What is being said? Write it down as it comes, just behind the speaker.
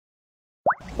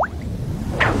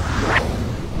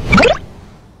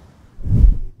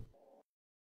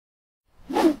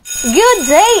Good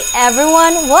day,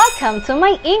 everyone! Welcome to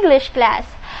my English class.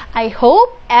 I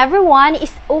hope everyone is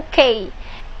okay.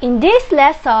 In this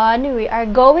lesson, we are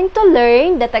going to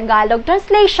learn the Tagalog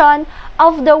translation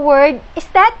of the word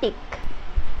aesthetic.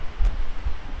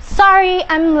 Sorry,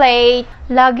 I'm late.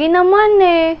 Lagi naman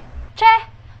eh. Che,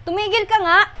 tumigil ka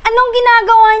nga. Anong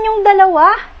ginagawa niyong dalawa?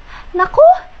 Naku,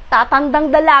 tatandang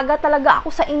dalaga talaga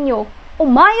ako sa inyo.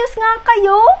 Umayos nga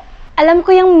kayo. Alam ko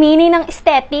yung meaning ng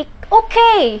aesthetic.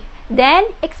 Okay,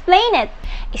 then explain it.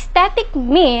 Aesthetic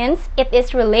means it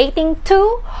is relating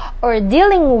to or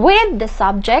dealing with the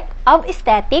subject of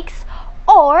aesthetics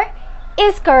or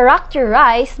is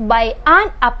characterized by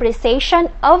an appreciation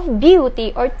of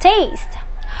beauty or taste.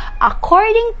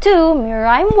 According to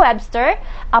Merriam-Webster,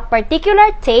 a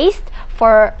particular taste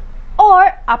for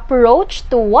or approach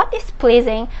to what is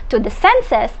pleasing to the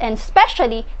senses and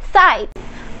especially sight.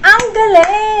 Ang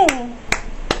galing!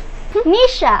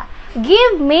 Nisha,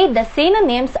 give me the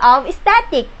synonyms of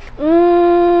aesthetic.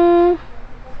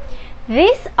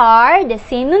 These are the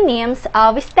synonyms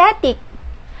of aesthetic.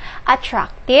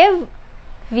 Attractive,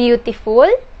 beautiful,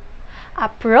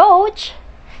 approach,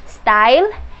 style,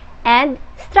 and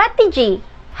strategy.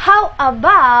 How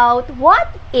about what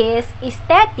is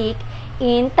aesthetic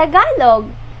in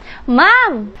Tagalog?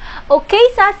 Ma'am, okay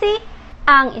Sasi,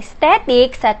 ang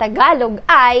aesthetic sa Tagalog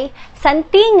ay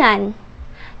santingan,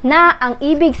 na ang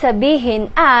ibig sabihin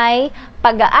ay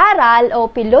pag-aaral o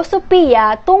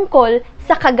pilosopiya tungkol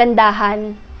sa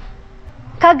kagandahan.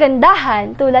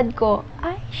 Kagandahan tulad ko,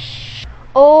 ay,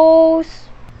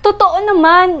 totoo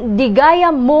naman, di gaya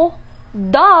mo,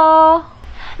 duh!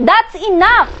 That's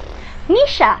enough!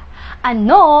 Nisha,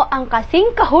 ano ang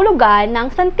kasing kahulugan ng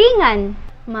santingan?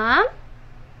 Ma'am?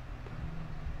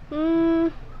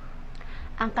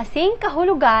 Ang kasing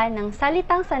kahulugan ng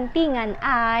salitang santingan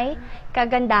ay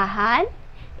kagandahan,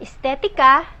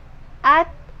 estetika, at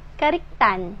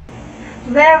kariktan.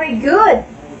 Very good!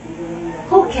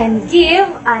 Who can give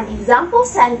an example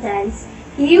sentence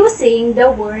using the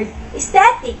word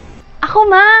aesthetic? Ako,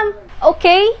 ma'am.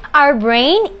 Okay, our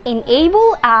brain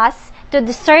enable us to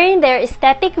discern their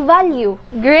aesthetic value.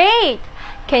 Great!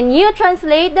 Can you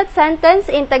translate that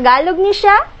sentence in Tagalog,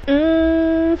 Nisha?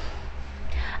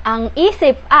 Ang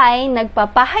isip ay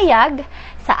nagpapahayag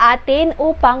sa atin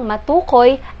upang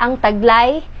matukoy ang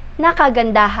taglay na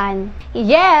kagandahan.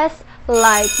 Yes,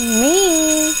 like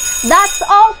me. That's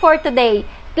all for today.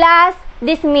 Class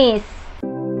dismissed.